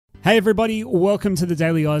Hey everybody, welcome to the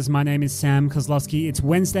Daily Oz. My name is Sam Kozlowski. It's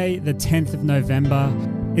Wednesday, the 10th of November.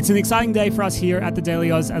 It's an exciting day for us here at the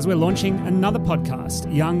Daily Oz as we're launching another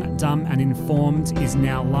podcast. Young, Dumb and Informed is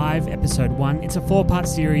now live, episode 1. It's a 4-part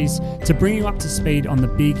series to bring you up to speed on the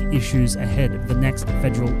big issues ahead of the next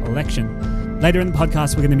federal election. Later in the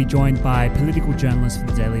podcast, we're going to be joined by political journalist for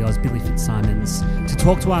the Daily Oz, Billy Fitzsimons, to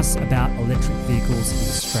talk to us about electric vehicles in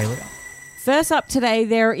Australia. First up today,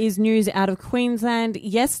 there is news out of Queensland.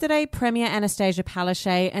 Yesterday, Premier Anastasia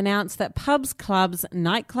Palaszczuk announced that pubs, clubs,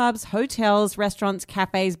 nightclubs, hotels, restaurants,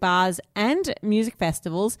 cafes, bars and music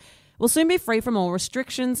festivals will soon be free from all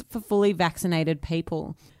restrictions for fully vaccinated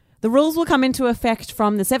people. The rules will come into effect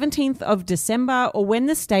from the 17th of December or when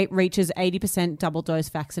the state reaches 80% double-dose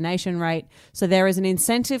vaccination rate. So there is an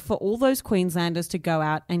incentive for all those Queenslanders to go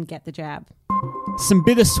out and get the jab. Some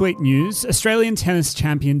bittersweet news. Australian tennis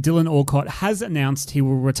champion Dylan Alcott has announced he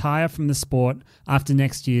will retire from the sport after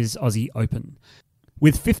next year's Aussie Open.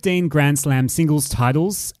 With 15 Grand Slam singles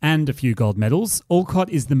titles and a few gold medals,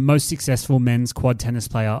 Alcott is the most successful men's quad tennis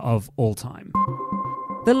player of all time.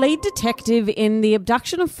 The lead detective in the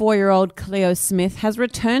abduction of 4-year-old Cleo Smith has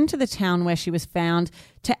returned to the town where she was found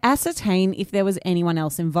to ascertain if there was anyone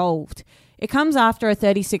else involved. It comes after a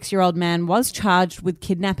 36-year-old man was charged with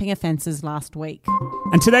kidnapping offences last week.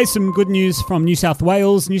 And today, some good news from New South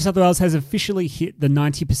Wales. New South Wales has officially hit the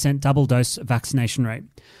 90% double-dose vaccination rate.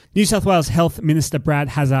 New South Wales Health Minister Brad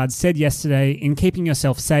Hazzard said yesterday, in keeping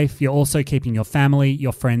yourself safe, you're also keeping your family,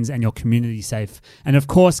 your friends and your community safe. And of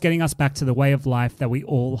course, getting us back to the way of life that we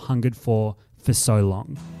all hungered for so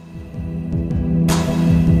long.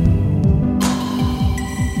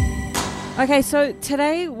 Okay, so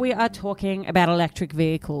today we are talking about electric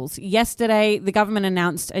vehicles. Yesterday, the government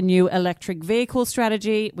announced a new electric vehicle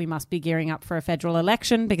strategy. We must be gearing up for a federal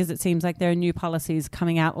election because it seems like there are new policies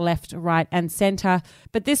coming out left, right and centre.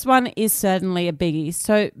 But this one is certainly a biggie.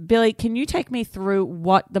 So, Billy, can you take me through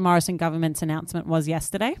what the Morrison government's announcement was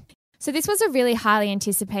yesterday? So this was a really highly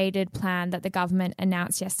anticipated plan that the government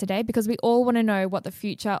announced yesterday because we all want to know what the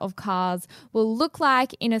future of cars will look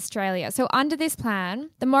like in Australia. So under this plan,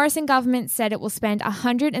 the Morrison government said it will spend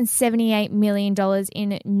 $178 million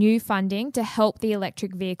in new funding to help the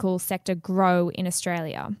electric vehicle sector grow in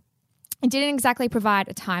Australia. It didn't exactly provide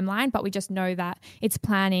a timeline, but we just know that it's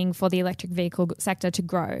planning for the electric vehicle sector to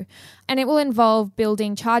grow. And it will involve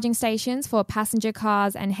building charging stations for passenger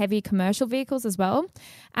cars and heavy commercial vehicles as well,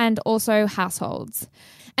 and also households.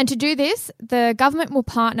 And to do this, the government will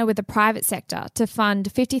partner with the private sector to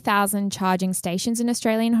fund 50,000 charging stations in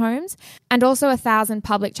Australian homes and also 1,000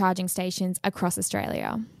 public charging stations across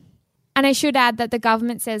Australia. And I should add that the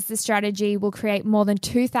government says the strategy will create more than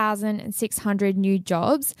 2,600 new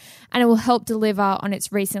jobs and it will help deliver on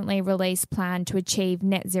its recently released plan to achieve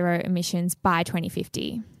net zero emissions by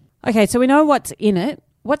 2050. Okay, so we know what's in it.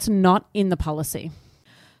 What's not in the policy?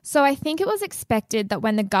 So I think it was expected that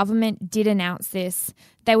when the government did announce this,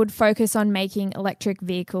 they would focus on making electric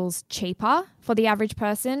vehicles cheaper for the average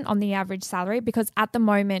person on the average salary because at the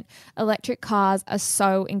moment, electric cars are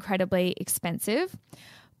so incredibly expensive.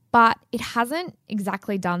 But it hasn't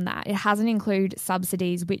exactly done that. It hasn't included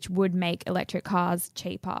subsidies which would make electric cars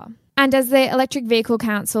cheaper. And as the Electric Vehicle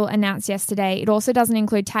Council announced yesterday, it also doesn't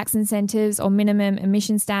include tax incentives or minimum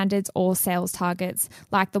emission standards or sales targets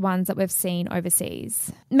like the ones that we've seen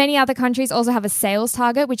overseas. Many other countries also have a sales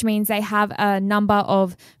target, which means they have a number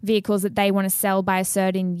of vehicles that they want to sell by a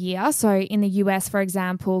certain year. So in the US, for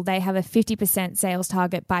example, they have a 50% sales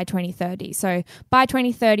target by 2030. So by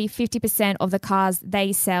 2030, 50% of the cars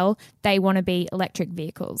they sell, they want to be electric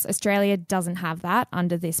vehicles. Australia doesn't have that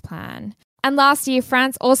under this plan. And last year,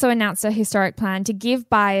 France also announced a historic plan to give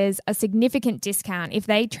buyers a significant discount if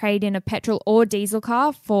they trade in a petrol or diesel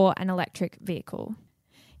car for an electric vehicle.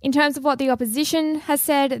 In terms of what the opposition has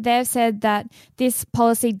said, they've said that this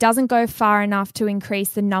policy doesn't go far enough to increase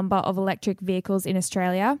the number of electric vehicles in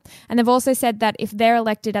Australia. And they've also said that if they're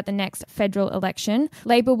elected at the next federal election,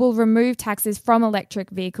 Labor will remove taxes from electric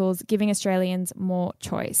vehicles, giving Australians more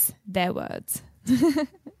choice. Their words.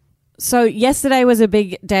 So yesterday was a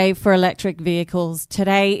big day for electric vehicles.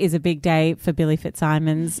 Today is a big day for Billy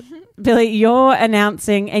Fitzsimons. Billy, you're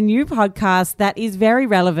announcing a new podcast that is very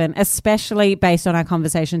relevant, especially based on our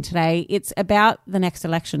conversation today. It's about the next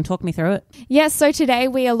election. Talk me through it. Yes, so today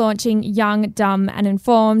we are launching Young, Dumb and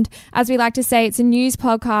Informed. As we like to say, it's a news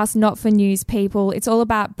podcast, not for news people. It's all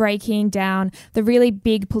about breaking down the really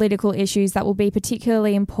big political issues that will be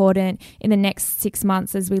particularly important in the next 6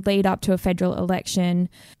 months as we lead up to a federal election.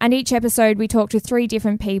 And each episode we talk to 3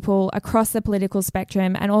 different people across the political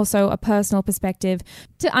spectrum and also a personal perspective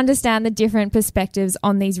to understand the different perspectives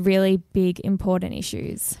on these really big, important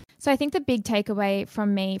issues. So I think the big takeaway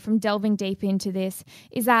from me from delving deep into this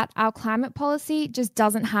is that our climate policy just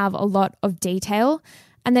doesn't have a lot of detail,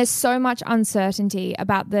 and there's so much uncertainty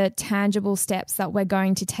about the tangible steps that we're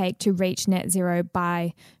going to take to reach net zero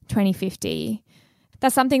by 2050.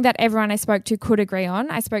 That's something that everyone I spoke to could agree on.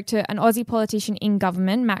 I spoke to an Aussie politician in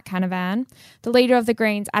government, Matt Canavan, the leader of the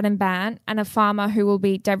Greens, Adam Bandt, and a farmer who will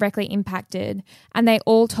be directly impacted. And they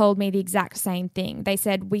all told me the exact same thing. They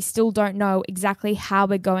said, we still don't know exactly how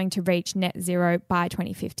we're going to reach net zero by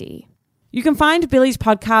 2050. You can find Billy's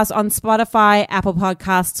podcast on Spotify, Apple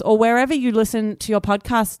Podcasts, or wherever you listen to your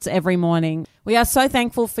podcasts every morning. We are so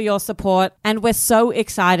thankful for your support, and we're so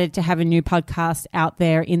excited to have a new podcast out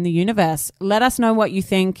there in the universe. Let us know what you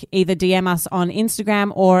think. Either DM us on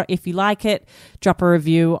Instagram, or if you like it, drop a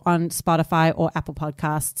review on Spotify or Apple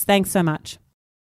Podcasts. Thanks so much.